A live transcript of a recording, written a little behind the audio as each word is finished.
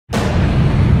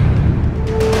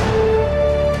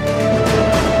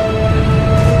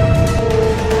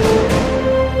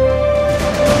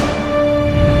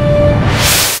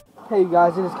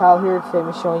guys, it is Kyle here. Today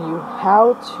I'm showing you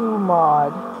how to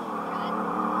mod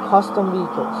custom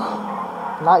vehicles.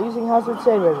 Not using Hazard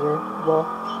Save Editor. Well,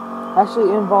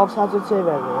 actually it involves Hazard Save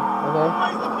Editor,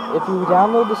 okay? If you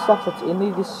download the stuff that's in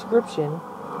the description,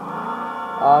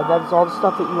 that is all the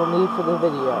stuff that you will need for the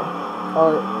video,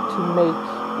 or to make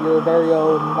your very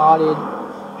own modded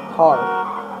car.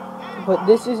 But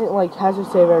this isn't like Hazard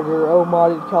Save Editor, oh,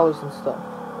 modded colors and stuff.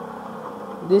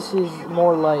 This is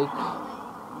more like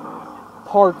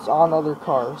parts on other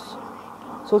cars.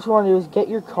 So what you want to do is get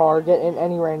your car, get in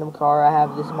any random car. I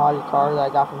have this modded car that I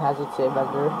got from Hazard Save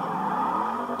Editor.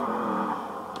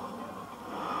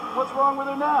 What's wrong with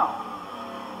her now?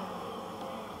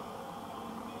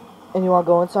 And you want to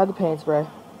go inside the paint spray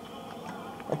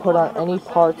and put on any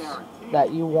parts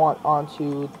that you want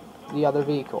onto the other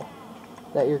vehicle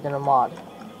that you're going to mod.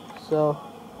 So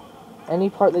any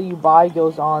part that you buy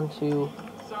goes onto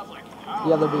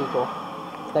the other vehicle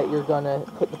that you're going to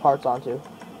put the parts onto.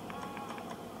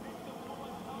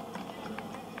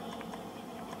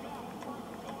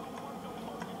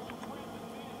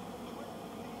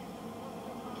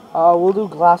 We'll do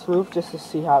glass roof just to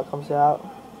see how it comes out.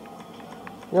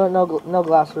 You don't know, no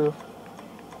glass roof.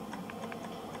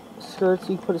 Skirts,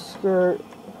 you can put a skirt.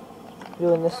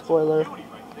 Doing this spoiler.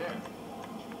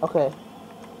 Okay.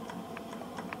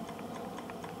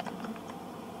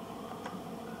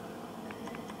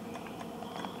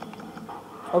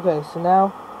 Okay, so now,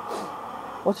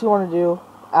 what you want to do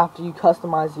after you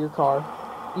customize your car,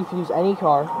 you can use any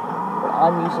car, but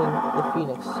I'm using the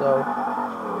Phoenix, so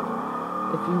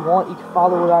if you want, you can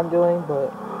follow what I'm doing,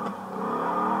 but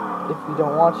if you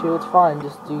don't want to, it's fine,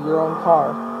 just do your own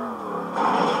car.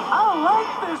 I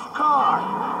like this car!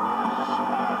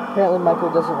 Apparently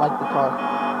Michael doesn't like the car.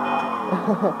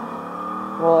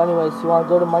 Well, anyways, you want to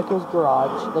go to Michael's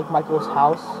garage, like Michael's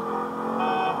house.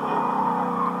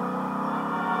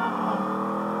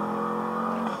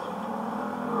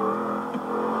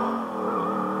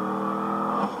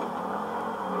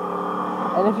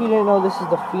 And if you didn't know, this is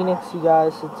the Phoenix, you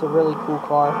guys. It's a really cool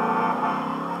car,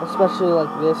 especially like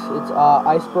this. It's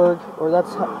Iceberg, or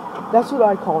that's what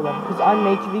I call them, because I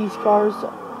make these cars.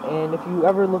 And if you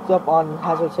ever looked up on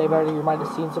Hazard Save Editor, you might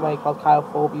have seen somebody called Kyle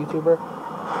Phobe, YouTuber.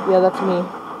 Yeah, that's me,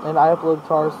 and I upload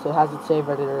cars to Hazard Save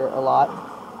Editor a lot.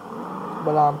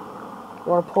 But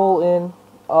you want to pull in.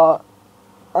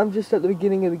 I'm just at the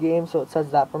beginning of the game, so it says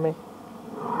that for me.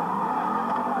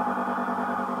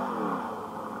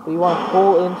 But you want to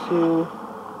pull into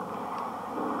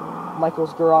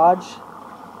Michael's garage.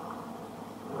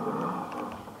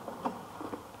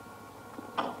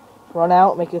 Run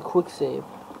out, make a quick save.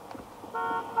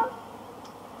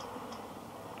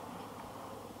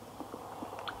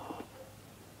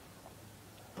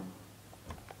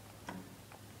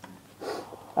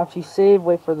 After you save,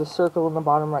 wait for the circle in the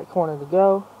bottom right corner to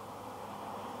go.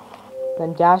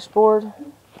 Then dashboard,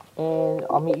 and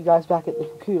I'll meet you guys back at the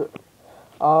computer.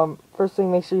 First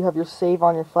thing, make sure you have your save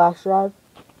on your flash drive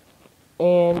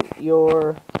and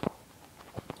your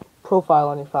profile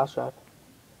on your flash drive.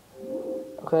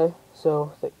 Okay,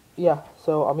 so yeah,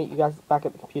 so I'll meet you guys back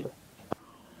at the computer.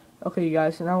 Okay, you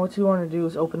guys, so now what you want to do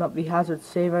is open up the Hazard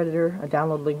Save Editor. A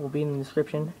download link will be in the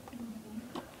description.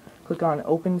 Click on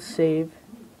Open Save,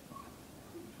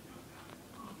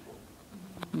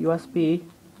 USB,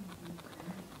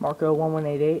 Marco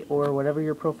 1188, or whatever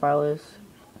your profile is.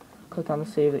 Click on the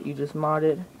save that you just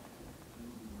modded.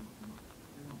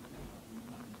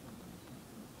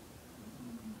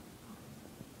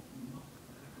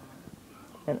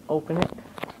 And open it.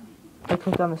 I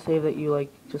clicked on the save that you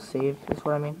just saved, is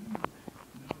what I mean.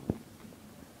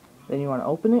 Then you want to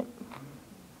open it.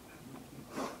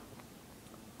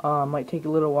 Might take a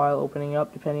little while opening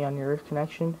up depending on your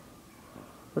connection.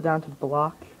 Go down to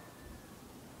block.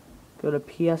 Go to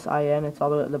PSIN, it's all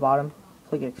the way at the bottom.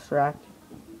 Click extract.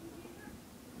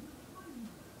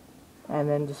 And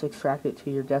then just extract it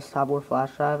to your desktop or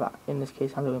flash drive. In this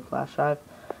case, I'm doing flash drive.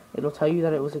 It'll tell you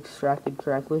that it was extracted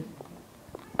correctly.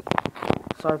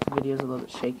 Sorry if the video is a little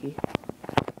bit shaky.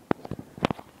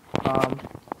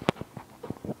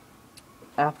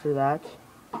 After that,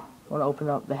 you want to open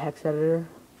up the hex editor.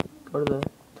 Go to the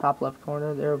top left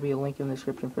corner. There will be a link in the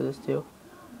description for this too.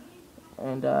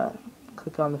 And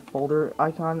click on the folder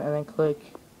icon, and then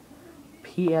click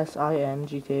PSIN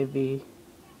GTA V.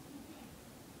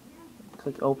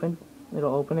 Click open,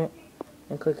 it'll open it,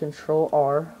 and click Control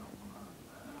R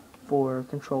for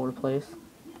control replace.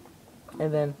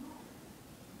 And then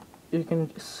you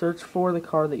can search for the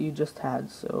car that you just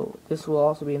had. So this will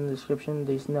also be in the description,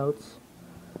 these notes.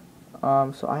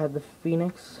 So I have the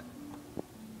Phoenix.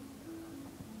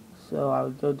 So I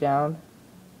would go down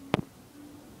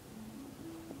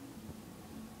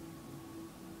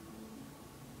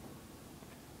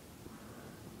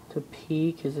to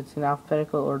P because it's in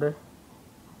alphabetical order.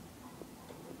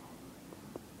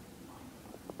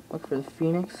 Look for the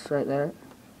Phoenix right there.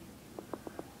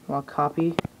 I'll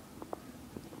copy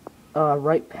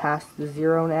right past the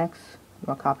 0 and X.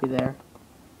 I'll copy there.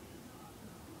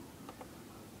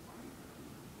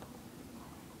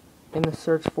 In the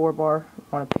search for bar,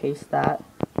 I want to paste that.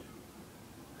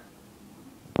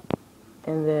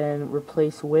 And then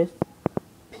replace with.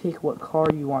 Pick what car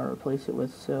you want to replace it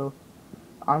with. So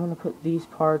I'm going to put these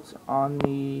parts on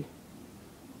the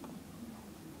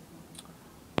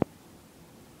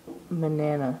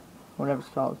Manana, whatever it's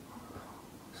called.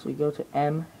 So we go to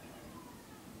M.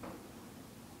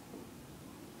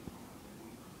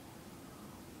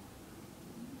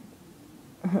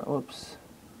 Oops.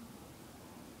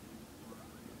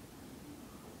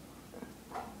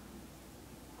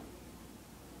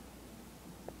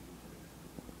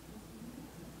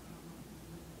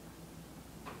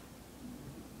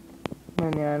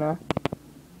 Manana.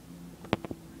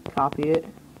 Copy it.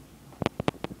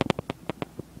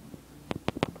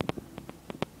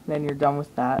 Then you're done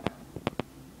with that.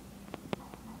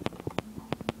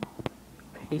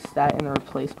 Paste that in the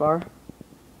replace bar.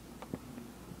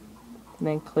 And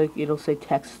then click, it'll say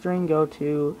text string, go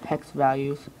to hex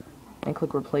values. And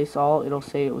click replace all, it'll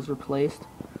say it was replaced.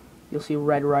 You'll see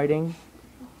red writing.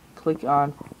 Click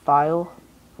on file,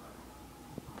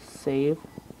 save.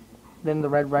 Then the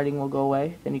red writing will go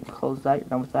away. Then you can close that, you're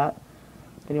done with that.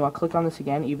 Then you want to click on this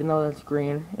again, even though that's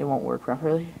green, it won't work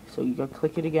properly. So you go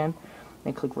click it again,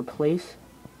 then click replace.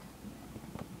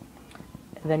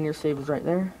 And then your save is right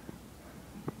there.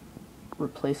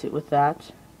 Replace it with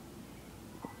that.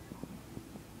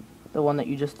 The one that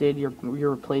you just did, you're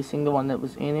replacing the one that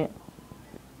was in it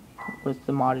with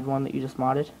the modded one that you just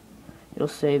modded. It'll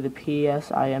say the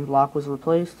PSIN block was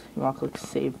replaced. You want to click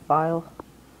save file.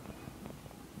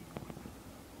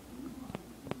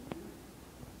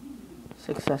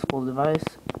 Successful device.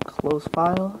 Close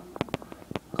file.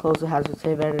 Close the hazard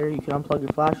save editor. You can unplug your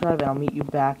flash drive and I'll meet you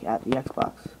back at the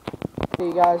Xbox.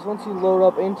 Okay guys, once you load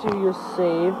up into your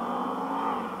save,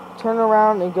 turn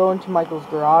around and go into Michael's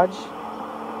garage.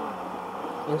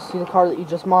 You'll see the car that you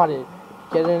just modded.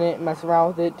 Get in it, mess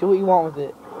around with it, do what you want with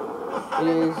it. It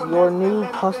is your new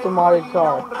custom modded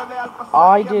car.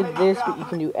 I did this, but you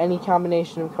can do any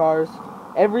combination of cars.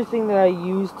 Everything that I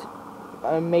used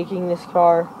making this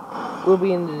car will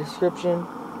be in the description.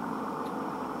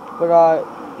 But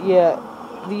yeah,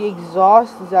 the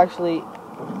exhaust is actually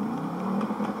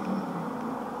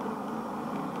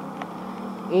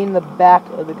in the back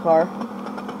of the car.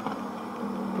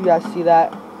 You guys see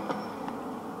that?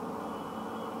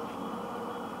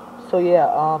 So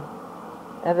yeah,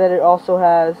 and then it also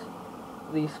has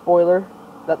the spoiler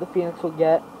that the Phoenix will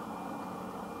get,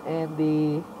 and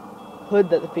the hood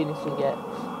that the Phoenix will get.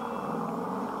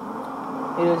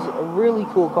 It is a really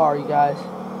cool car, you guys.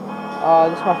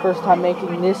 This is my first time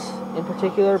making this in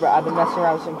particular, but I've been messing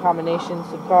around with some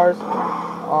combinations of cars. If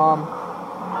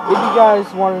you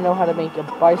guys want to know how to make a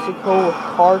bicycle with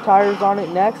car tires on it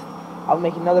next, I'll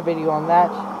make another video on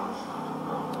that.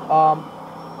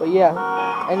 But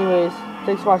yeah, anyways,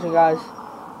 thanks for watching, guys.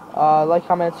 Like,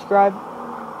 comment, subscribe,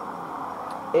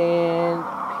 and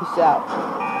peace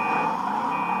out.